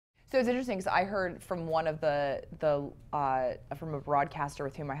So it's interesting because I heard from one of from a broadcaster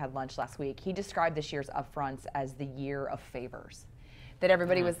with whom I had lunch last week. He described this year's upfronts as the year of favors. That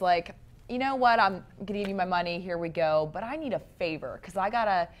everybody was like, you know what, I'm gonna give you my money, here we go, but I need a favor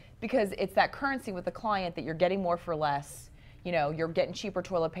because it's that currency with the client that you're getting more for less. You know, you're getting cheaper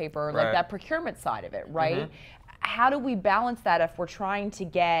toilet paper, like that procurement side of it, right? How do we balance that if we're trying to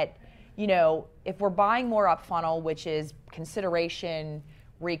get, you know, if we're buying more up funnel, which is consideration,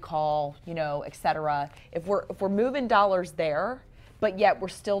 recall, you know, et cetera, if we're moving dollars there, but yet we're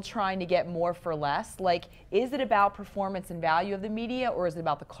still trying to get more for less, like, is it about performance and value of the media, or is it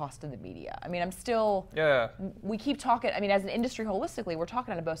about the cost of the media? I mean, we keep talking, I mean, as an industry holistically, we're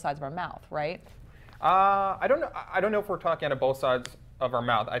talking out of both sides of our mouth, right? I don't know if we're talking out of both sides of our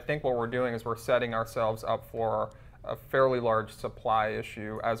mouth. I think what we're doing is we're setting ourselves up for a fairly large supply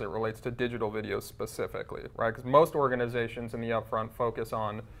issue as it relates to digital video specifically, right? Because most organizations in the upfront focus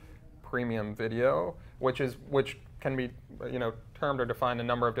on premium video, which can be, you know, termed or defined a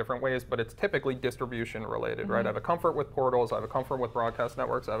number of different ways, but it's typically distribution related, right? I have a comfort with portals, I have a comfort with broadcast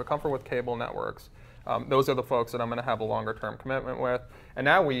networks, I have a comfort with cable networks. Those are the folks that I'm going to have a longer term commitment with. And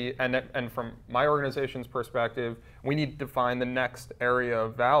now and from my organization's perspective, we need to define the next area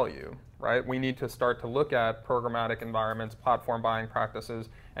of value, right? We need to start to look at programmatic environments, platform buying practices,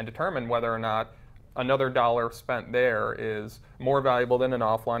 and determine whether or not another dollar spent there is more valuable than an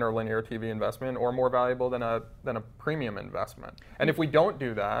offline or linear TV investment, or more valuable than a premium investment. And if we don't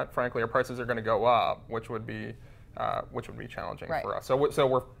do that, frankly, our prices are going to go up, which would be challenging for us. So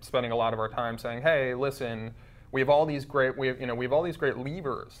we're spending a lot of our time saying, hey, listen, we have all these great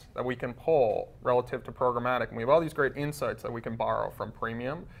levers that we can pull relative to programmatic, and we have all these great insights that we can borrow from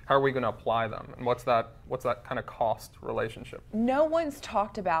premium. How are we going to apply them, and what's that kind of cost relationship? No one's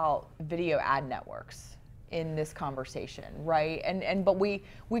talked about video ad networks in this conversation, right? But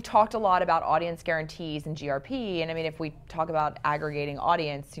we've talked a lot about audience guarantees and GRP, and I mean, if we talk about aggregating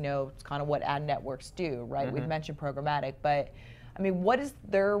audience, you know, it's kind of what ad networks do, right? We've mentioned programmatic, but I mean, what is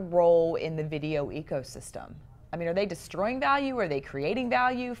their role in the video ecosystem? I mean, are they destroying value? Are they creating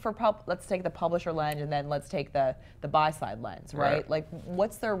value for let's take the publisher lens, and then let's take the buy side lens, right? Like,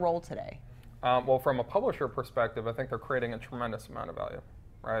 what's their role today? Well, from a publisher perspective, I think they're creating a tremendous amount of value,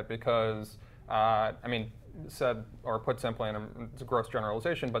 right? Because, I mean, said or put simply, and it's a gross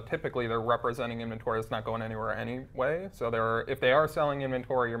generalization, but typically they're representing inventory that's not going anywhere anyway. So if they are selling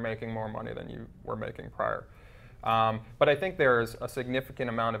inventory, you're making more money than you were making prior. But I think there's a significant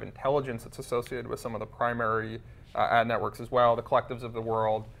amount of intelligence that's associated with some of the primary ad networks as well, the collectives of the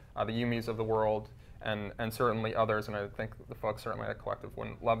world, the Yumis of the world, and certainly others. And I think the folks certainly at Collective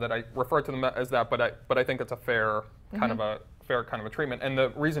wouldn't love that I refer to them as that, but I think it's a fair kind of a treatment. And the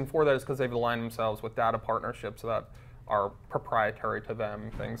reason for that is because they've aligned themselves with data partnerships that are proprietary to them.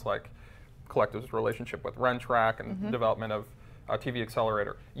 Things like Collective's relationship with RenTrack and development of TV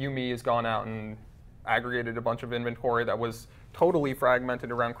Accelerator. Yumi has gone out and aggregated a bunch of inventory that was totally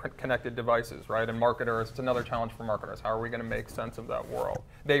fragmented around connected devices, right? And marketers, it's another challenge for marketers. How are we going to make sense of that world?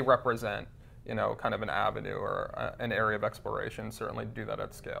 They represent, you know, kind of an avenue or an area of exploration, certainly do that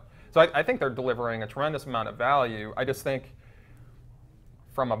at scale. So I think they're delivering a tremendous amount of value. I just think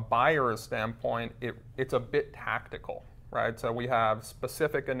from a buyer's standpoint, it's a bit tactical, right? So we have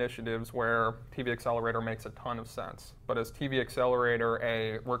specific initiatives where TV Accelerator makes a ton of sense. But is TV Accelerator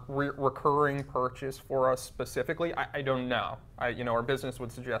a recurring purchase for us specifically? I don't know. Our business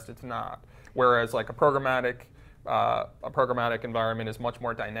would suggest it's not. Whereas like a programmatic environment is much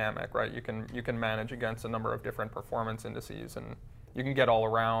more dynamic, right? You can manage against a number of different performance indices, and you can get all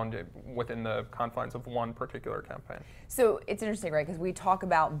around within the confines of one particular campaign. So it's interesting, right? Because we talk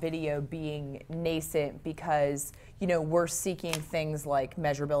about video being nascent because, you know, we're seeking things like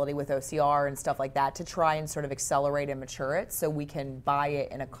measurability with OCR and stuff like that to try and sort of accelerate and mature it so we can buy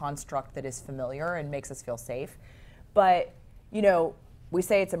it in a construct that is familiar and makes us feel safe. But, you know, we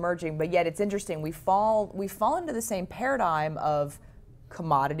say it's emerging, but yet it's interesting. We fall into the same paradigm of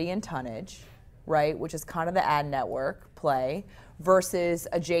commodity and tonnage, right, which is kind of the ad network play, versus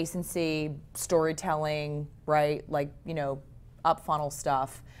adjacency, storytelling, right, like, you know, up funnel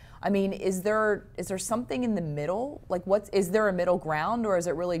stuff. I mean, is there something in the middle? Like, is there a middle ground, or is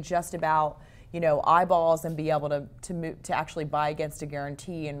it really just about, you know, eyeballs and be able to actually buy against a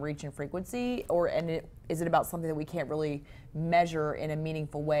guarantee and reach and frequency, is it about something that we can't really measure in a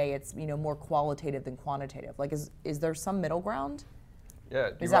meaningful way? It's, you know, more qualitative than quantitative. Like, is there some middle ground?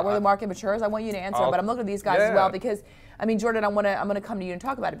 Yeah. Is that where the market matures? I want you to answer, but I'm looking at these guys as well because, I mean, Jordan, I'm gonna come to you and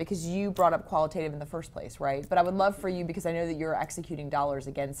talk about it because you brought up qualitative in the first place, right? But I would love for you, because I know that you're executing dollars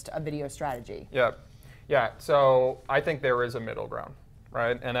against a video strategy. Yeah. So I think there is a middle ground,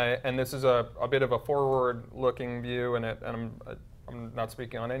 right? And this is a bit of a forward-looking view, and I'm not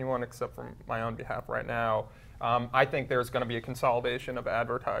speaking on anyone except from my own behalf right now. I think there's going to be a consolidation of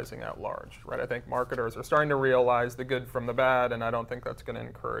advertising at large, right? I think marketers are starting to realize the good from the bad, and I don't think that's going to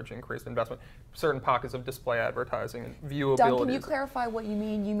encourage increased investment. Certain pockets of display advertising and viewability. Don, can you clarify what you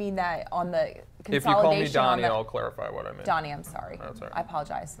mean? You mean that on the consolidation? If you call me Donnie, I'll clarify what I mean. Donnie, I'm sorry. That's all right. I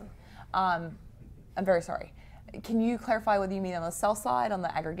apologize. I'm very sorry. Can you clarify what you mean on the sell side, on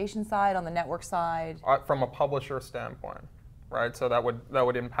the aggregation side, on the network side? From a publisher standpoint. Right, so that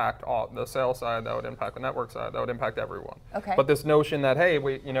would impact all the sales side, that would impact the network side, that would impact everyone. Okay. But this notion that hey,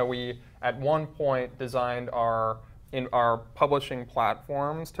 we at one point designed our publishing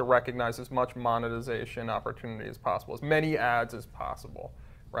platforms to recognize as much monetization opportunity as possible, as many ads as possible,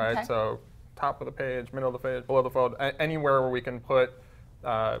 right? Okay. So top of the page, middle of the page, below the fold, anywhere where we can put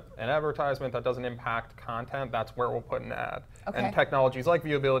an advertisement that doesn't impact content, that's where we'll put an ad. Okay. And technologies like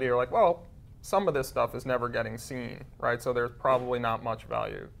viewability are like, well, some of this stuff is never getting seen, right? So there's probably not much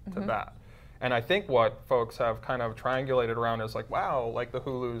value to that. And I think what folks have kind of triangulated around is like, wow, like the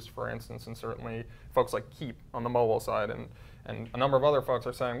Hulus, for instance, and certainly folks like Keep on the mobile side, and a number of other folks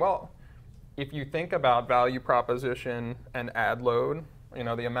are saying, well, if you think about value proposition and ad load,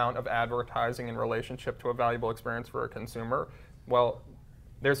 the amount of advertising in relationship to a valuable experience for a consumer, well,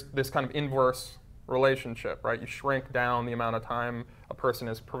 there's this kind of inverse relationship, right? You shrink down the amount of time a person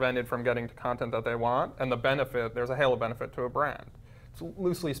is prevented from getting to content that they want, and the benefit, there's a halo benefit to a brand. It's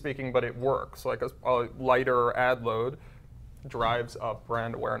loosely speaking, but it works. Like a lighter ad load drives up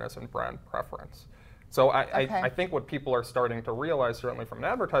brand awareness and brand preference. So I think what people are starting to realize, certainly from an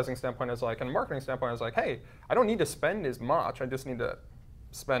advertising standpoint, is like, and a marketing standpoint, is like, hey, I don't need to spend as much. I just need to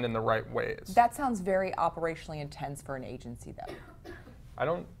spend in the right ways. That sounds very operationally intense for an agency, though. I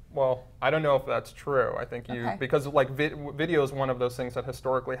don't know if that's true. I think because like video is one of those things that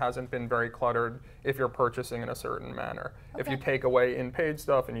historically hasn't been very cluttered if you're purchasing in a certain manner. If you take away in-page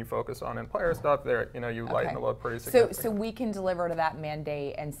stuff and you focus on in-player stuff, there you lighten the load pretty significantly. So we can deliver to that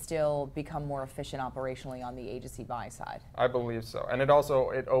mandate and still become more efficient operationally on the agency buy side. I believe so, and it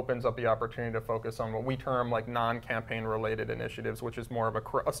opens up the opportunity to focus on what we term like non-campaign related initiatives, which is more of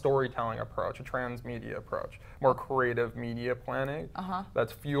a storytelling approach, a transmedia approach, more creative media planning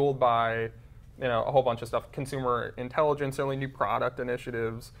that's fueled by a whole bunch of stuff, consumer intelligence, certainly new product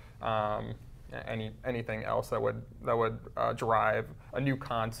initiatives, anything else that would drive a new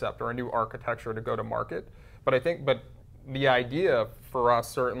concept or a new architecture to go to market. But the idea for us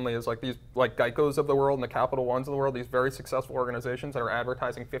certainly is like these Geico's of the world and the Capital Ones of the world, these very successful organizations that are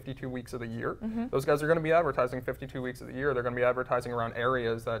advertising 52 weeks of the year. Those guys are going to be advertising 52 weeks of the year. They're going to be advertising around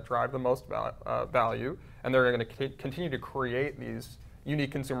areas that drive the most value, and they're going to continue to create these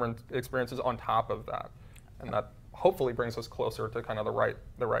unique consumer experiences on top of that. And that hopefully brings us closer to kind of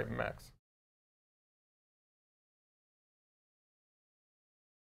the right mix.